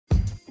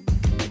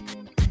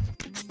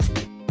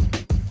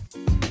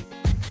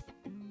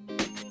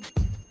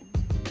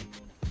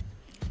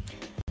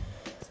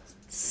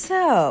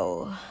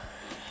So,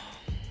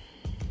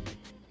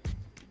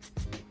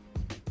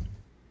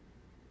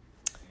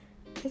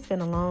 it's been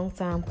a long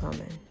time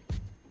coming.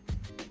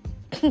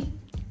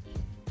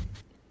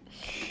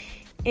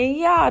 And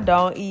y'all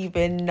don't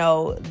even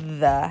know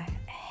the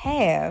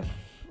half.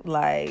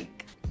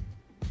 Like,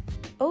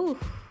 ooh.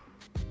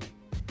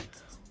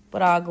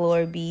 But all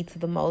glory be to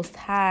the Most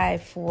High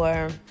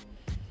for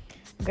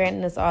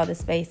granting us all the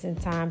space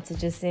and time to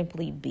just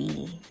simply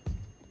be.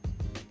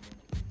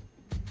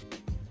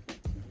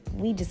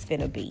 We just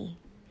finna be.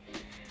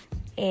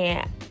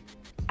 And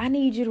I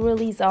need you to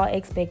release all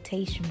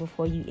expectation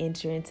before you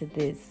enter into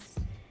this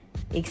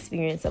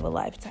experience of a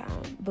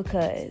lifetime,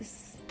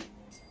 because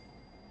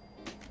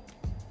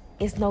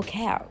it's no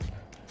cap.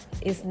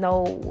 It's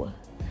no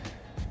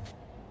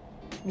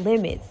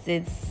limits.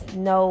 It's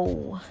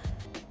no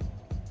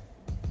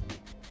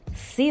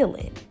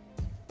ceiling.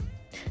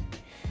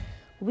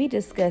 We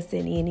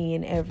discussing any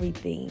and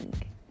everything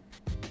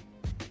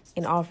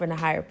and offering a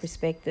higher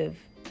perspective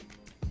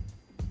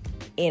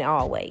in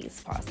all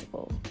ways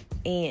possible.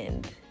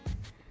 And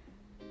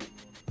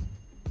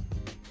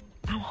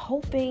I'm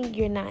hoping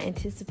you're not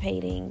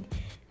anticipating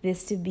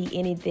this to be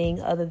anything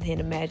other than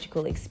a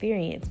magical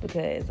experience,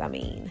 because, I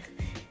mean,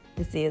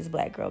 this is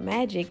Black Girl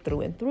Magic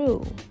through and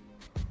through.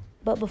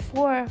 But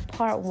before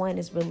part 1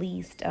 is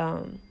released,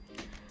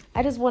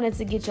 I just wanted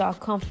to get y'all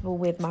comfortable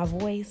with my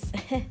voice,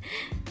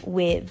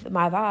 with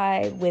my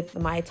vibe, with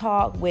my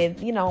talk, with,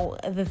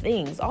 the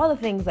things, all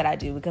the things that I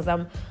do, because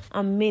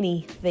I'm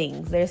many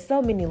things. There's so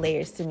many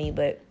layers to me,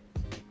 but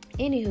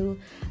anywho,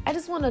 I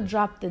just want to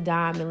drop the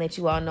dime and let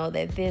you all know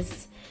that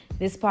this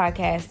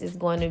podcast is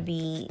going to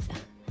be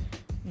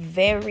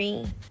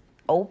very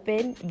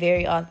open,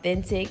 very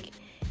authentic,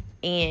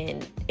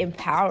 and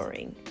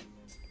empowering.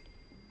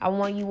 I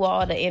want you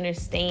all to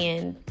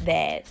understand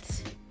that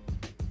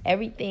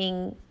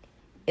everything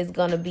is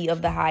going to be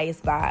of the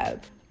highest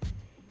vibe.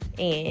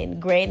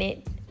 And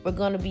granted, we're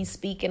going to be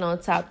speaking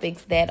on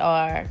topics that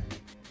are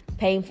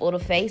painful to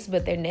face,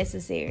 but they're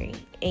necessary.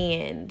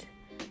 And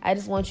I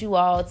just want you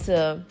all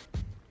to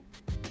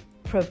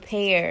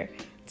prepare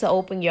to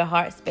open your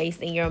heart space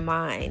and your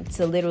mind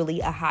to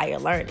literally a higher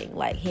learning,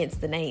 like hence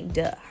the name,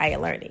 higher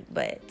learning.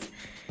 But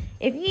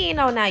if you ain't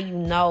know now, you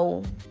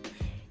know.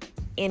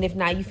 And if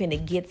not, you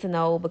finna get to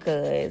know,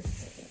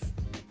 because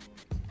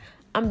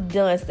I'm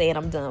done saying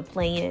I'm done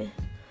playing.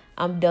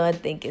 I'm done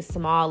thinking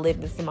small,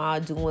 living small,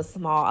 doing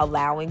small,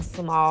 allowing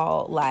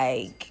small.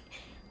 Like,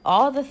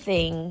 all the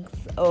things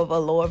of a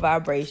lower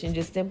vibration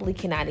just simply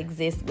cannot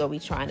exist where we're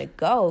trying to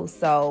go.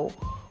 So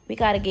we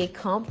got to get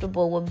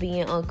comfortable with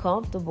being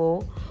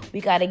uncomfortable. We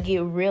got to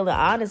get real and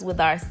honest with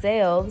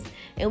ourselves.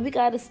 And we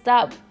got to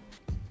stop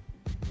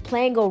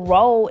playing a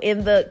role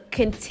in the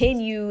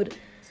continued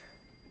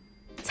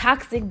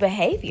toxic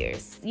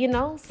behaviors.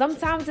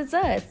 Sometimes it's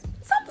us.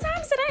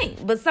 Sometimes it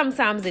ain't. But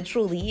sometimes it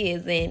truly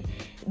is. And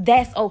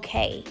that's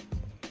okay.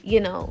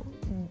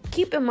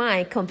 Keep in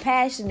mind,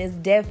 compassion is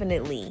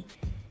definitely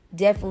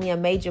a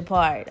major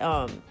part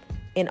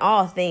in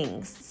all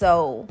things.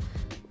 So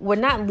we're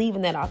not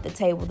leaving that off the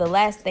table. The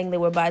last thing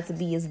that we're about to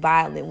be is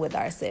violent with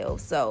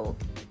ourselves. So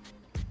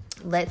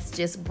let's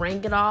just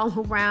bring it all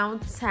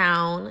around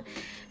town.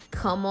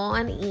 Come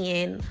on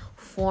in,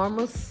 form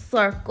a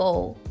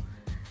circle,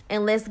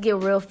 and let's get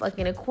real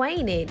fucking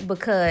acquainted,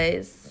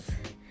 because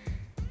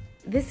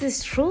this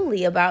is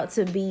truly about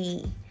to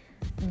be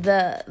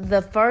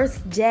the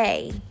first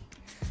day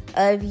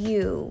of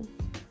you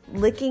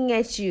looking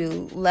at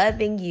you,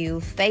 loving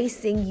you,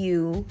 facing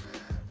you,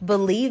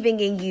 believing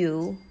in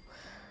you,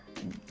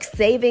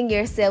 saving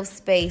yourself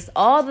space,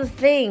 all the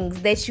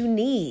things that you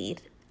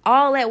need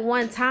all at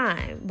one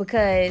time.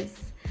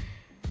 Because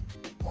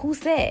who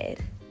said?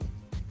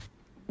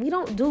 We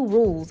don't do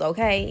rules,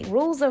 okay?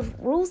 Rules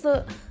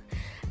are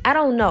I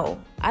don't know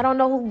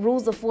who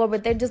rules are for,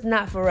 but they're just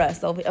not for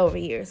us over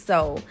here.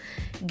 So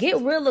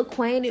get real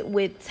acquainted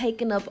with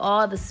taking up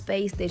all the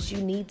space that you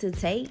need to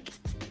take,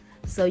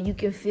 so you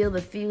can feel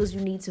the feels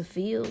you need to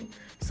feel,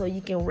 so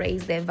you can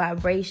raise that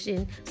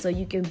vibration, so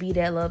you can be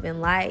that love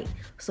and light,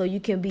 so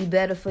you can be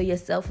better for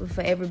yourself and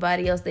for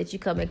everybody else that you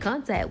come in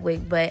contact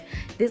with. But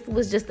this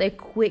was just a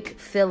quick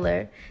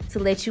filler to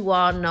let you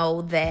all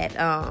know that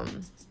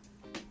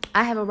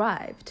I have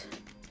arrived.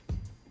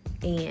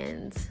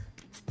 And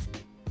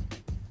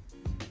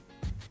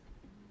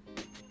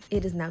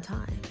it is now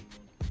time.